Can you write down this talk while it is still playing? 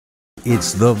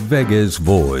It's the Vegas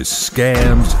Voice.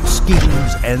 Scams,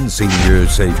 schemes, and senior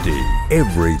safety.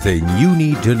 Everything you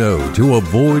need to know to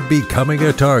avoid becoming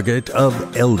a target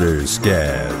of elder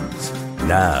scams.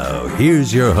 Now,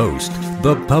 here's your host,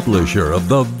 the publisher of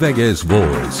the Vegas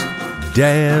Voice,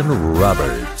 Dan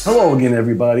Roberts. Hello again,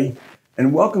 everybody,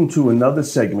 and welcome to another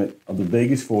segment of the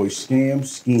Vegas Voice, Scams,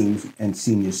 Schemes, and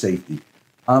Senior Safety.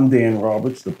 I'm Dan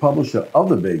Roberts, the publisher of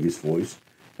the Vegas Voice,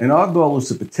 and our goal is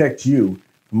to protect you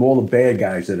from all the bad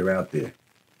guys that are out there.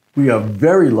 We are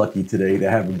very lucky today to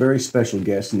have a very special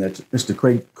guest, and that's Mr.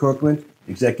 Craig Kirkland,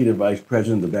 Executive Vice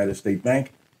President of Nevada State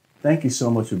Bank. Thank you so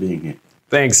much for being here.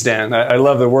 Thanks, Dan. I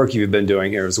love the work you've been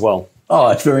doing here as well. Oh,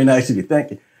 it's very nice of you.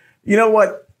 Thank you. You know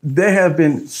what? There have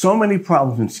been so many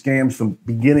problems and scams from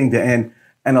beginning to end,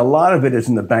 and a lot of it is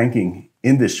in the banking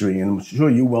industry, and I'm sure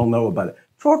you well know about it.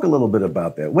 Talk a little bit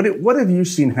about that. What have you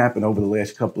seen happen over the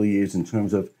last couple of years in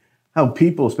terms of how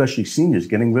people, especially seniors,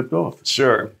 getting ripped off?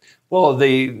 Sure. Well,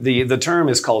 the term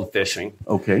is called phishing.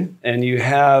 Okay. And you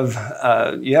have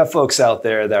folks out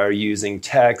there that are using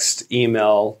text,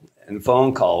 email, and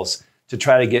phone calls to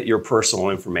try to get your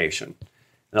personal information.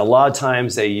 And a lot of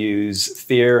times they use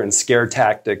fear and scare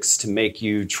tactics to make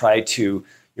you try to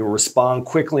respond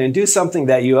quickly and do something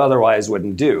that you otherwise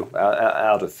wouldn't do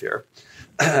out of fear.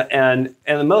 And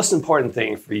the most important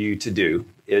thing for you to do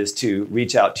is to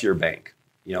reach out to your bank.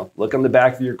 Look on the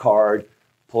back of your card,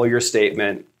 pull your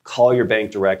statement, call your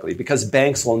bank directly, because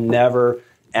banks will never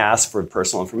ask for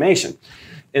personal information.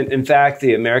 In fact,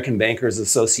 the American Bankers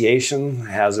Association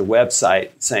has a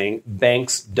website saying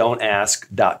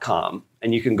banksdon'task.com.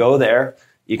 And you can go there.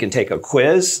 You can take a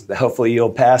quiz that hopefully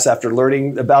you'll pass after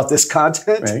learning about this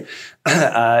content.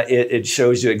 Right. It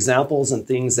shows you examples and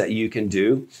things that you can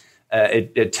do.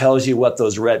 It tells you what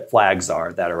those red flags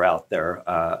are that are out there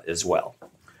as well.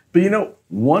 But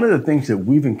one of the things that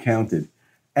we've encountered,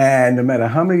 and no matter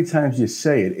how many times you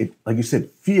say it, like you said,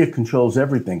 fear controls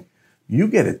everything. You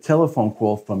get a telephone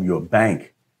call from your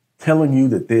bank telling you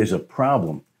that there's a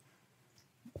problem.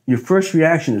 Your first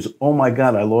reaction is, oh my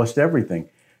God, I lost everything.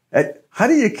 How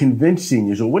do you convince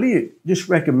seniors, or what do you just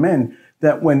recommend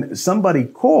that when somebody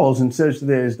calls and says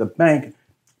there's the bank,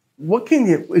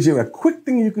 is there a quick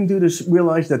thing you can do to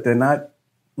realize that they're not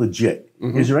legit?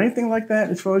 Mm-hmm. Is there anything like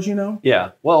that as far as you know? Yeah.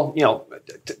 Well,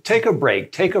 take a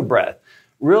break, take a breath.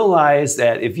 Realize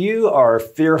that if you are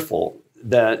fearful,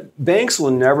 that banks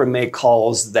will never make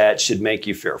calls that should make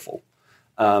you fearful.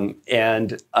 Unless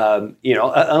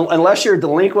you're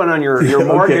delinquent on your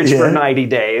mortgage for 90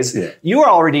 days, you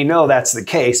already know that's the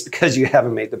case because you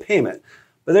haven't made the payment.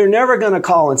 But they're never going to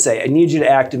call and say, I need you to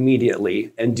act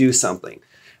immediately and do something.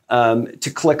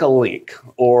 To click a link,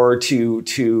 or to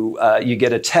you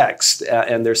get a text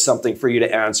and there's something for you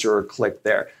to answer or click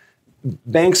there.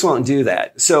 Banks won't do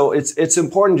that. So it's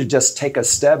important to just take a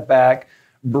step back,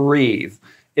 breathe.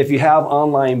 If you have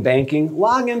online banking,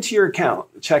 log into your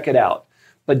account, check it out.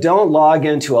 But don't log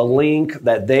into a link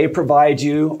that they provide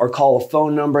you or call a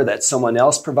phone number that someone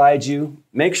else provides you.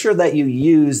 Make sure that you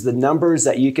use the numbers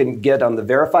that you can get on the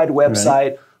verified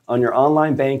website, on your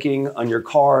online banking, on your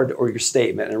card or your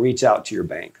statement, and reach out to your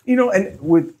bank. And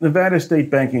with Nevada State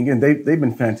Banking, again, they've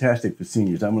been fantastic for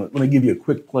seniors. I'm going to give you a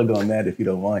quick plug on that if you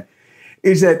don't mind.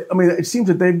 It seems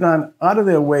that they've gone out of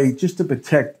their way just to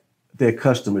protect their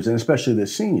customers, and especially their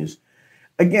seniors.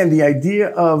 Again, the idea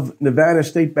of Nevada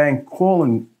State Bank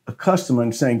calling a customer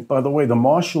and saying, by the way, the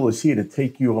marshal is here to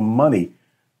take your money,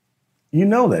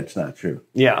 that's not true.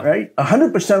 Yeah. Right?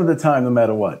 100% of the time, no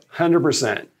matter what.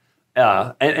 100%.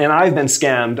 And I've been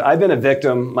scammed. I've been a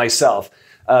victim myself.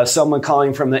 Someone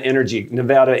calling from the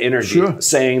Nevada Energy,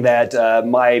 saying that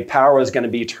my power was going to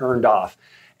be turned off.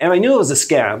 And I knew it was a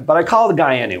scam, but I called the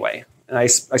guy anyway. And I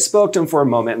spoke to him for a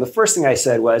moment. And the first thing I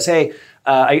said was, hey,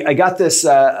 I got this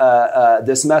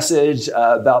message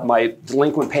about my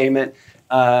delinquent payment.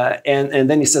 And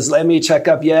then he says, let me check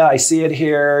up. Yeah, I see it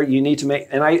here. You need to make,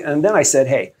 and then I said,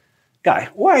 hey, guy,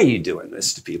 why are you doing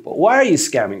this to people? Why are you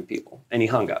scamming people? And he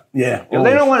hung up. Yeah.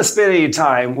 They don't want to spend any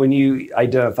time when you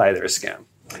identify they're a scam.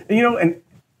 And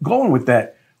going with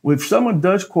that, if someone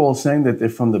does call saying that they're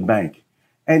from the bank,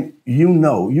 and you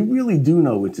really do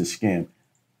know it's a scam,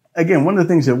 again, one of the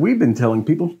things that we've been telling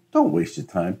people, don't waste your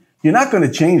time. You're not going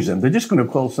to change them. They're just going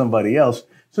to call somebody else.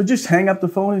 So just hang up the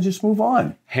phone and just move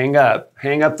on. Hang up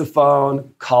the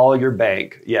phone, call your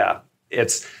bank. Yeah.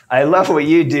 I love what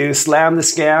you do. Slam the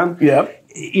scam. Yep.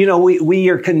 We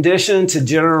are conditioned to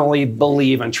generally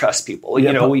believe and trust people.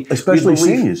 Especially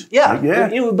seniors. Yeah.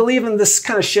 We believe in this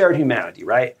kind of shared humanity,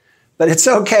 right? But it's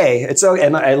okay. It's okay.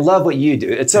 And I love what you do.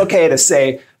 It's okay to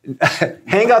say,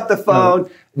 hang up the phone,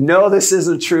 no, this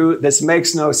isn't true. This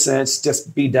makes no sense.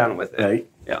 Just be done with it. Right.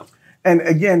 Yeah. And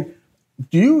again,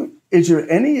 is there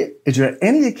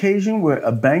any occasion where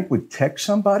a bank would text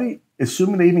somebody,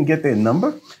 assuming they even get their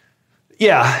number?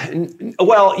 Yeah.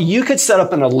 Well, you could set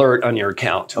up an alert on your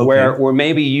account where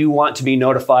maybe you want to be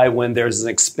notified when there's an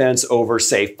expense over,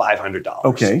 say, $500.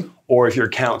 Okay. Or if your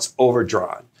account's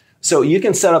overdrawn. So you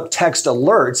can set up text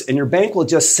alerts and your bank will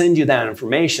just send you that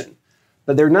information.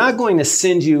 But they're not going to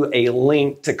send you a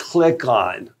link to click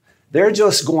on. They're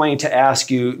just going to ask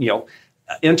you,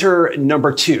 enter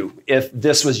number 2 if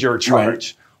this was your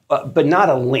charge, but not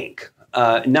a link.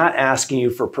 Not asking you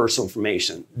for personal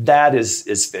information. That is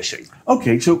phishing.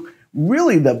 Okay, so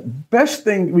really the best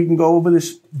thing we can go over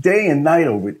this day and night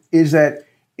over it is that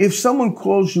if someone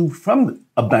calls you from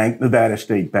a bank, Nevada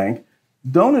State Bank,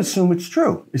 don't assume it's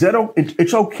true.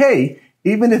 It's okay,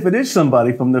 even if it is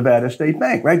somebody from Nevada State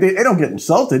Bank, right? They don't get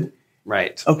insulted.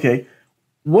 Right. Okay.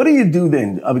 What do you do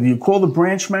then? Do you call the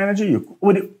branch manager?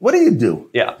 What do you do?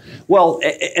 Yeah. Well,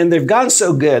 and they've gotten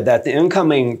so good that the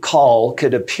incoming call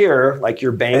could appear like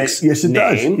your bank's yes, it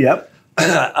name. does. Yep.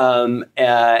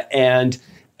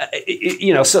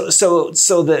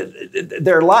 So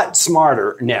they're a lot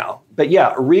smarter now. But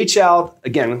yeah, reach out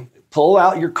again. Pull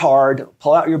out your card.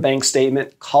 Pull out your bank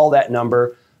statement. Call that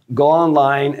number. Go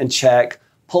online and check.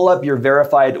 Pull up your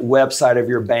verified website of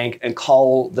your bank and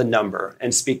call the number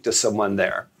and speak to someone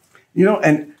there.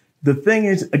 And the thing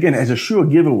is, again, as a sure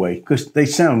giveaway, because they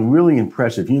sound really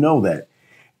impressive, that,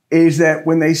 is that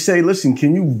when they say, listen,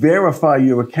 can you verify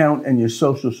your account and your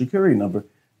social security number?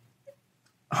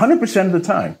 100% of the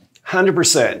time.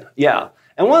 100%, yeah.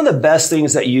 And one of the best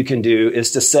things that you can do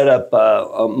is to set up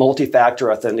a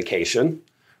multi-factor authentication,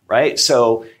 right?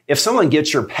 So if someone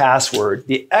gets your password,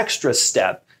 the extra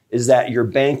step is that your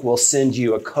bank will send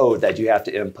you a code that you have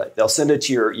to input. They'll send it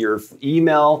to your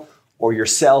email or your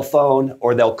cell phone,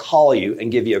 or they'll call you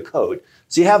and give you a code.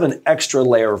 So you have an extra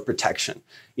layer of protection.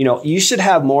 You should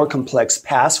have more complex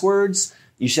passwords.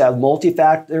 You should have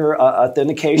multi-factor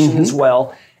authentication as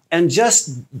well. And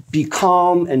just be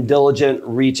calm and diligent,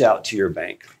 reach out to your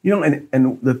bank.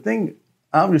 And the thing,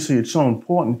 obviously, it's so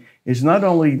important, is not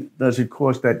only does it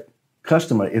cost that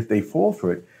customer if they fall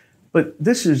for it, but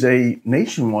this is a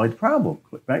nationwide problem,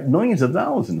 right? Millions of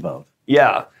dollars involved.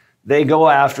 Yeah, they go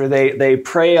after, they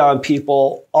prey on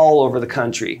people all over the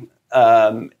country.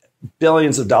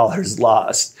 Billions of dollars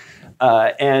lost.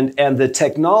 And the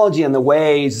technology and the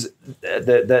ways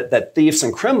that thieves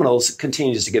and criminals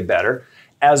continues to get better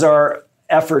as our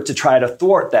effort to try to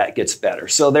thwart that gets better.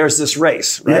 So there's this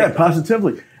race, right? Yeah,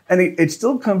 positively. And it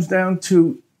still comes down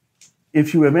to,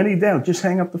 if you have any doubt, just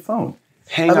hang up the phone.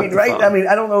 Hang up the phone. I mean,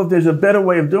 I don't know if there's a better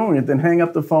way of doing it than hang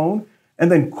up the phone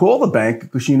and then call the bank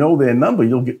because you know their number.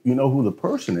 You know who the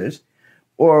person is.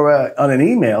 Or on an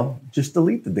email, just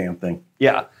delete the damn thing.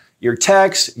 Yeah. Your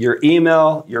text, your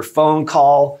email, your phone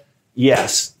call.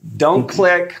 Yes. Don't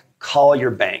click. Call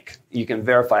your bank. You can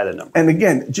verify the number. And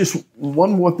again, just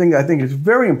one more thing I think is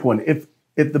very important.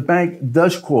 If the bank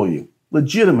does call you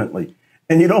legitimately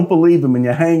and you don't believe them and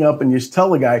you hang up and you just tell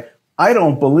the guy, I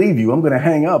don't believe you, I'm going to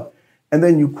hang up. And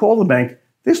then you call the bank,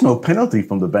 there's no penalty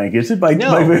from the bank, is it? No.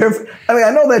 I mean,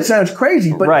 I know that sounds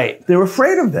crazy, but right. They're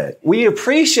afraid of that. We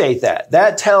appreciate that.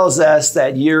 That tells us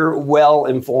that you're well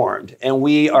informed, and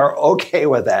we are okay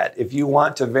with that. If you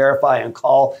want to verify and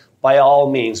call, by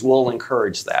all means, we'll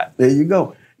encourage that. There you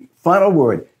go. Final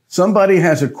word. Somebody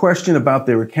has a question about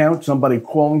their account, somebody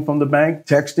calling from the bank,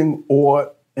 texting,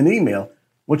 or an email.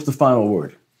 What's the final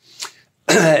word?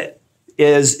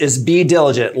 Is be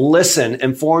diligent, listen,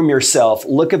 inform yourself,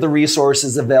 look at the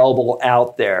resources available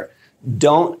out there.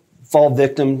 Don't fall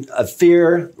victim of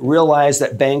fear. Realize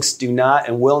that banks do not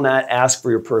and will not ask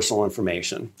for your personal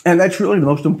information. And that's really the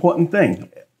most important thing.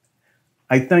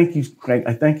 I thank you, Craig.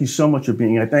 I thank you so much for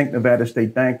being here. I thank Nevada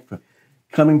State Bank for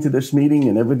coming to this meeting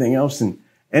and everything else. And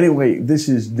anyway, this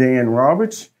is Dan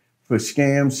Roberts for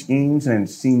Scams, Schemes, and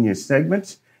Senior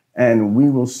Segments. And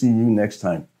we will see you next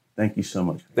time. Thank you so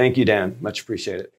much. Thank you, Dan. Much appreciated.